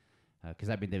 Yeah. Because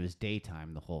there was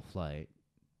daytime the whole flight,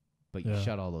 but you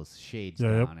shut all those shades Yeah,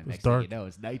 down, yep, and it's next dark. thing you know,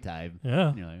 it's nighttime. Yeah.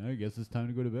 And you're like, I guess it's time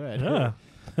to go to bed. Yeah.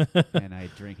 And I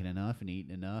had drinking enough and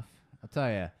eaten enough. I'll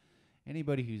tell you,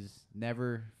 anybody who's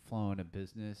never flown a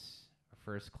business or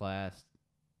first class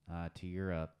to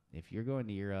Europe, if you're going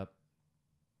to Europe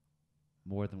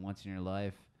more than once in your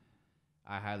life,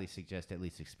 I highly suggest at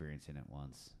least experiencing it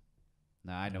once.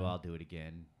 Now, I know I'll do it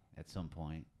again at some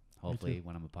point, hopefully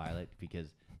when I'm a pilot, because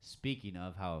speaking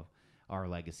of how our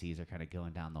legacies are kind of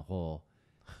going down the hole,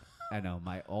 I know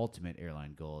my ultimate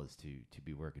airline goal is to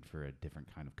be working for a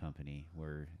different kind of company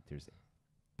where there's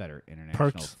better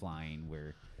international flying,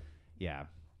 where, a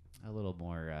little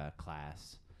more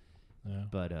class. Yeah.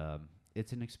 But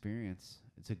it's an experience.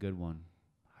 It's a good one.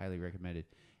 Highly recommended.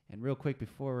 And real quick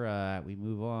before we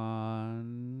move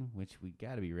on, which we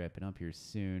got to be wrapping up here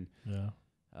soon. Yeah.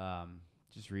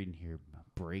 Just reading here,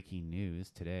 breaking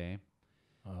news today.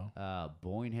 Oh.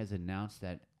 Boeing has announced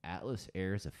that Atlas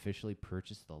Air has officially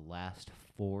purchased the last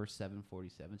 4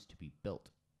 747s to be built.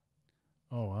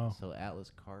 Oh, wow. So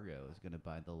Atlas Cargo is going to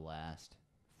buy the last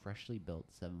freshly built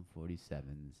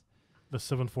 747s. The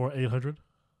 747-800?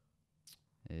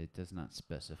 It does not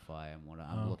specify on what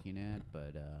I'm looking at,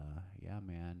 but yeah,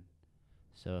 man.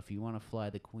 So if you want to fly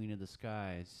the Queen of the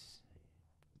Skies,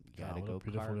 you got to go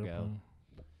cargo.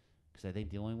 Because I think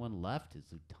the only one left is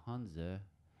Lufthansa.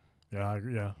 Yeah,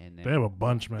 yeah. And They have a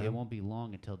bunch, man. It won't be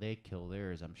long until they kill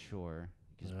theirs, I'm sure.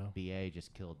 Because BA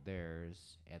just killed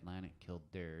theirs. Atlantic killed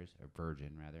theirs, or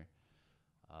Virgin, rather.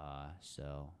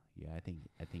 So, yeah, I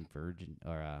think Virgin,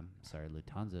 or,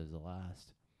 Lufthansa is the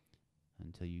last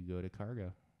until you go to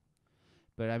cargo.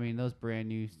 But, I mean, those brand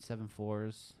new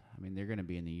 747s, I mean, they're going to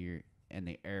be in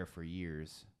the air for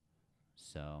years.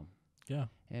 So. Yeah.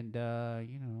 And,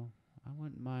 I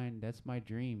wouldn't mind. That's my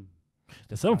dream.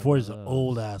 The 7.4 is Those.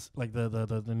 old ass. Like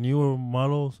the newer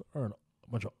models are a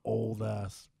bunch of old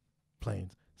ass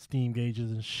planes, steam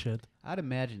gauges and shit. I'd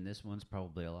imagine this one's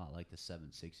probably a lot like the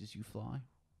 7.6s you fly.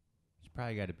 It's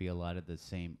probably got to be a lot of the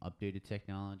same updated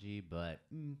technology, but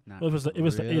not. Well, if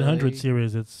it's the 800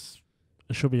 series, it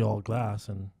should be all glass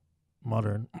and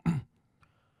modern.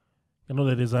 I know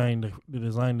they designed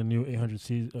the new 800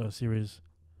 series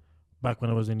back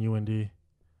when I was in UND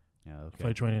Yeah, okay.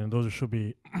 flight training, and those should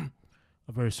be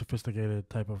a very sophisticated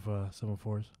type of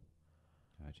 7.4s.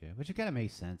 Gotcha. Which it kind of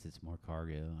makes sense. It's more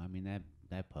cargo. I mean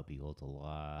that puppy holds a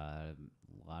lot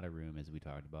of room, as we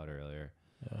talked about earlier.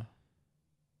 Yeah.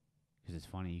 Because it's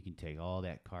funny, you can take all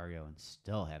that cargo and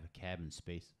still have a cabin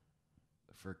space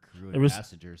for crew It and was-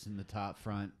 passengers in the top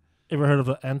front. Ever heard of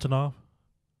the Antonov?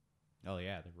 Oh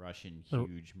yeah, the Russian The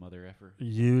huge mother effer.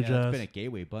 Huge Yeah, ass. it's been at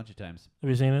Gateway a bunch of times. Have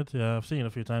you seen it? Yeah, I've seen it a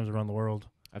few times around the world.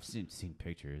 I've seen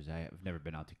pictures. I've never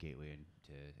been out to Gateway and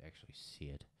to actually see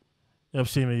it. Yeah, I've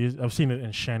seen it. I've seen it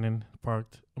in Shannon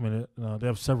parked. I mean, they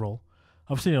have several.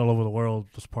 I've seen it all over the world,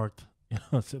 just parked,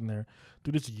 sitting there.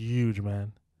 Dude, it's huge,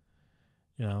 man.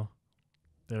 You know,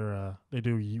 they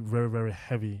do very very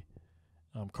heavy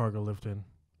cargo lifting.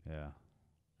 Yeah,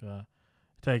 It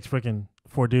takes freaking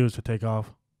 4 dudes to take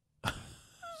off. it's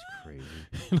crazy.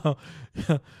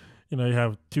 You know, you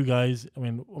have 2 guys. I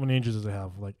mean, how many engines does it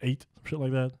have? Like 8, some shit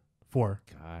like that. 4.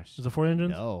 Gosh. Is it 4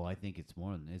 engines? No, I think it's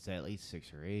more than it's at least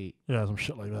 6 or 8. Yeah, some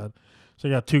shit like that. So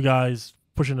you got 2 guys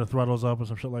pushing the throttles up or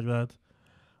some shit like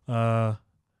that.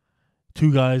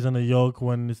 2 guys on the yoke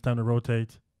when it's time to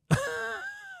rotate.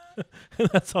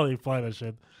 That's how they fly that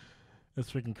shit.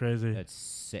 It's freaking crazy. That's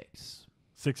 6.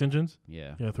 6 engines?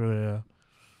 Yeah. Yeah, through there.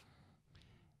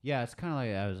 Yeah, it's kind of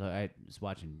like I was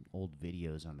watching old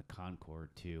videos on the Concorde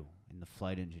too, and the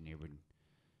flight engineer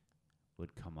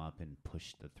would come up and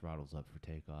push the throttles up for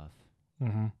takeoff,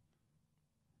 Mm-hmm.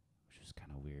 which was kind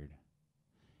of weird.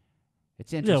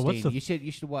 It's Yeah, interesting. what's the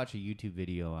You should watch a YouTube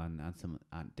video on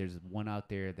there's one out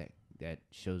there that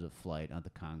shows a flight on the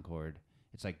Concorde.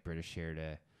 It's like British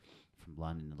Air from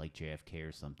London to like JFK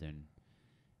or something.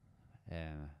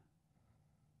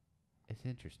 It's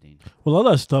interesting. Well, all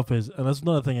that stuff is, and that's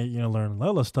another thing you learn. A lot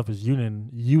of that stuff is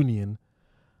union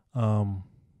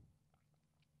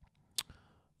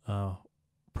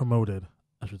promoted,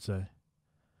 I should say,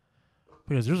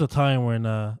 because there's a time when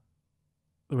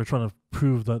they were trying to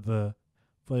prove that the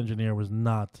flight engineer was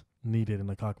not needed in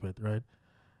the cockpit, right?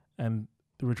 And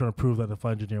they were trying to prove that the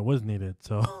flight engineer was needed.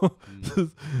 So,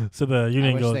 so the I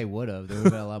union wish goes. they would have. There would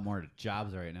have been a lot more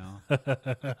jobs right now.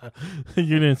 The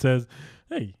union says,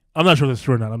 "Hey, I'm not sure this is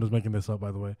true or not. I'm just making this up,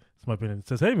 by the way. It's my opinion." It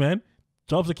says, "Hey, man,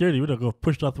 job security. We're gonna go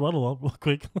push that throttle up real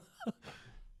quick."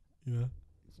 Yeah,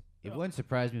 It wouldn't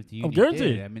surprise me if the I'm union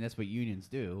guaranteed. did. I mean, that's what unions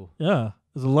do. yeah.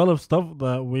 There's a lot of stuff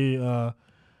that we are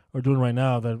doing right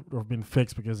now that are being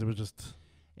fixed because it was just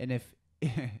And if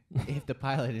if the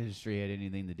pilot industry had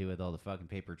anything to do with all the fucking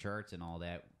paper charts and all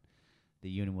that, the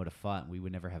union would have fought, and we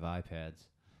would never have iPads.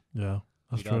 yeah.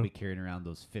 That's We'd all true. be carrying around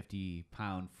those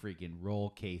 50-pound freaking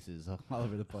roll cases all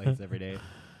over the place every day.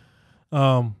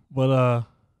 But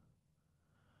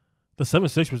the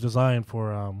 7.6 was designed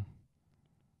for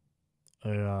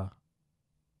a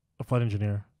flight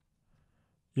engineer.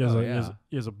 He has, Oh,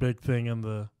 he has a big thing in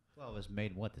the Well, it was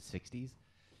made in what, the 60s?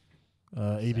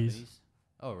 80s. 70s?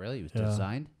 Oh, really? It was Yeah.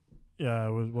 designed? Yeah,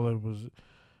 it was. Well, it was. It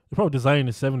probably designed in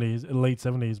the 70s, late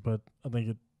 70s, but I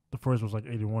think the first was like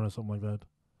 81 or something like that.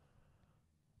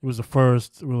 It was the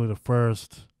first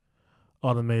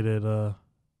automated, kind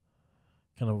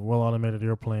of well automated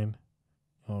airplane,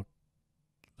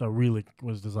 that really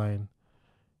was designed.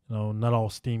 Not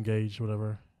all steam gauge,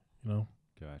 whatever.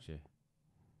 Gotcha.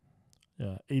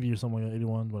 Yeah, 80 or something like that,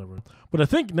 81, whatever. But I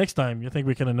think next time,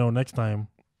 we kind of know next time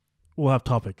we'll have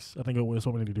topics. I think that's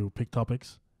what we need to do, pick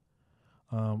topics,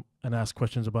 and ask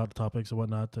questions about the topics and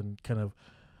whatnot, and kind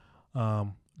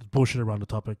of bullshit around the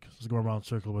topic. Just go around in a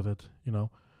circle with it,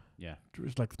 Yeah.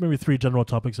 Just like maybe 3 general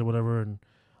topics or whatever, and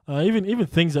even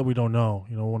things that we don't know,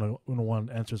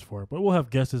 want answers for. But we'll have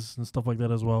guesses and stuff like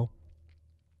that as well,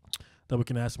 that we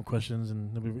can ask some questions,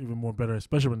 and it'll be even more better,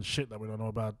 especially when the shit that we don't know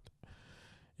about,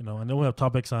 and then we'll have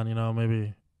topics on,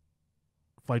 maybe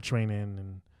flight training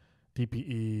and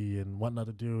DPE and what not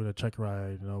to do in a check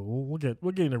ride. We'll get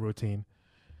in a routine,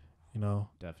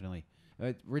 Definitely.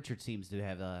 Richard seems to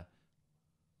have a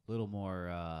little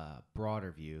more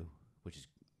broader view, which is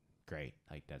great.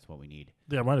 Like, that's what we need.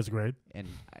 Yeah, mine is great. And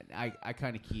I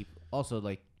kind of keep also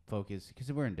like focus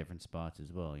because we're in different spots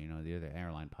as well. The other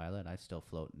airline pilot, I still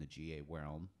float in the GA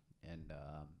realm, and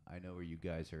I know where you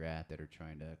guys are at that are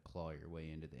trying to claw your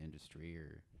way into the industry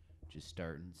or just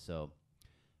starting. So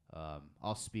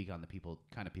I'll speak on the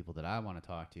kind of people that I want to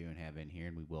talk to and have in here,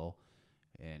 and we will.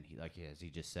 And as he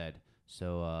just said.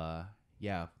 So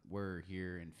yeah, we're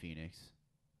here in Phoenix.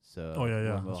 So Oh,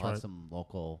 yeah, we'll that's have right. some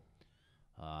local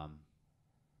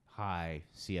high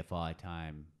CFI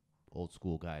time old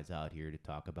school guys out here to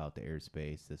talk about the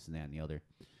airspace, this and that and the other.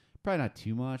 Probably not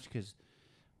too much because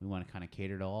we want to kind of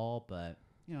cater to all, but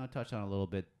touch on a little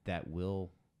bit that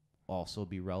will also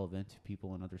be relevant to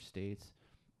people in other states.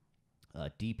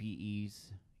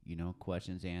 DPEs,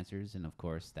 questions, answers, and of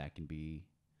course that can be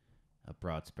a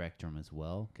broad spectrum as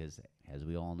well because, as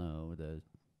we all know, the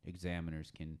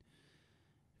examiners can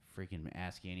freaking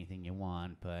ask you anything you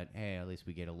want, but hey, at least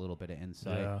we get a little bit of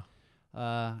insight. Yeah.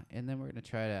 And then we're gonna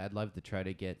I'd love to try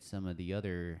to get some of the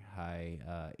other high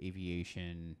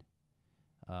aviation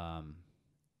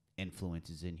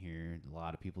influences in here. A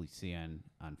lot of people you see on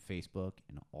Facebook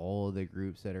and all of the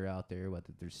groups that are out there,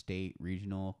 whether they're state,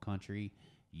 regional, country,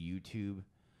 YouTube,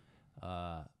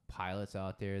 pilots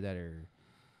out there that are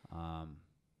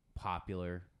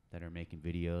popular, that are making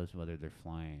videos, whether they're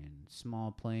flying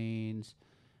small planes,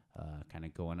 kind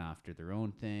of going after their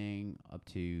own thing, up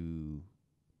to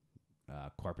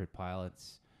corporate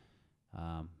pilots.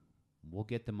 We'll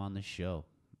get them on the show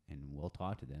and we'll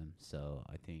talk to them. So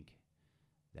I think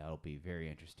that'll be very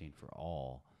interesting for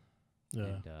all. Yeah.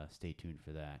 And stay tuned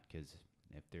for that because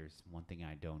if there's one thing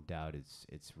I don't doubt,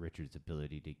 it's Richard's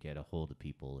ability to get a hold of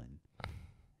people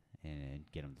and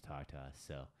get them to talk to us.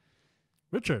 So,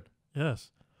 Richard,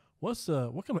 yes. What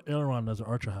kind of aileron does an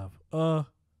Archer have?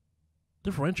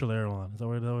 Differential aileron. Is that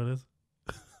what it is?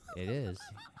 it is.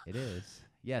 It is.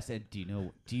 Yes, and do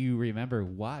you remember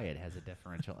why it has a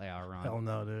differential aileron? Hell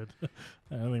no, dude.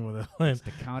 Anything with it. It's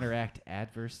to counteract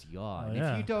adverse yaw. And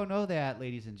if you don't know that,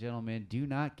 ladies and gentlemen, do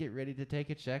not get ready to take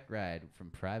a check ride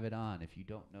from Private On if you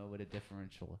don't know what a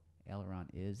differential aileron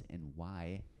is and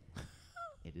why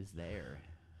it is there.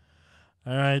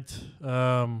 All right.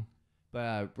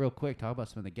 But real quick, talk about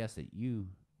some of the guests that you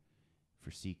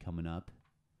foresee coming up,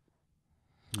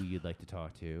 who you'd like to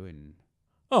talk to, and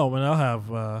I'll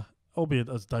have I'll be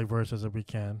as diverse as we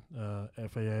can.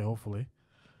 FAA, hopefully.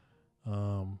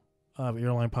 I have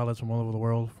airline pilots from all over the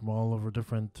world, from all over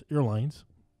different airlines.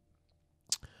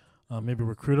 Maybe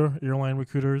airline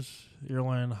recruiters,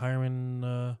 airline hiring.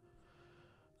 I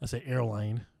say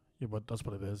airline, yeah, but that's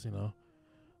what it is,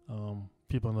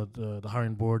 people on the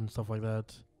hiring board and stuff like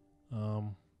that.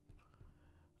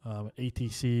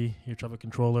 ATC, air traffic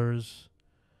controllers.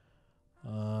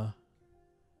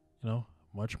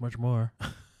 Much more.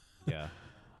 yeah,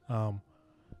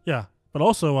 yeah. But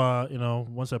also,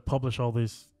 once I publish all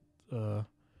these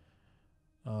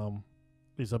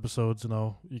episodes,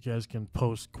 you guys can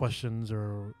post questions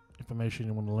or information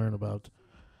you want to learn about.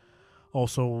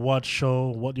 Also, what do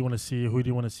you want to see? Who do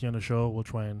you want to see on the show? We'll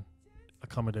try and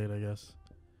accommodate, I guess.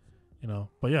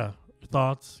 But yeah,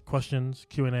 thoughts, questions,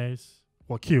 Q&As.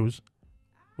 Well, Q's.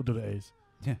 We'll do the A's.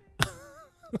 Yeah.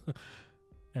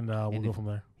 And we'll go from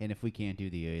there. And if we can't do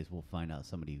the A's, we'll find out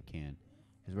somebody who can,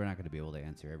 because we're not going to be able to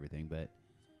answer everything. But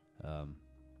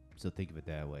so think of it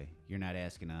that way. You're not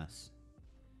asking us.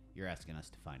 You're asking us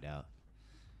to find out.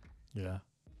 Yeah.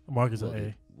 Mark is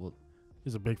an A.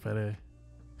 He's a big fat A.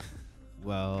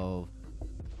 Well,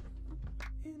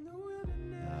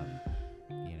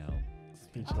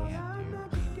 Speechless. I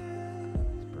have to.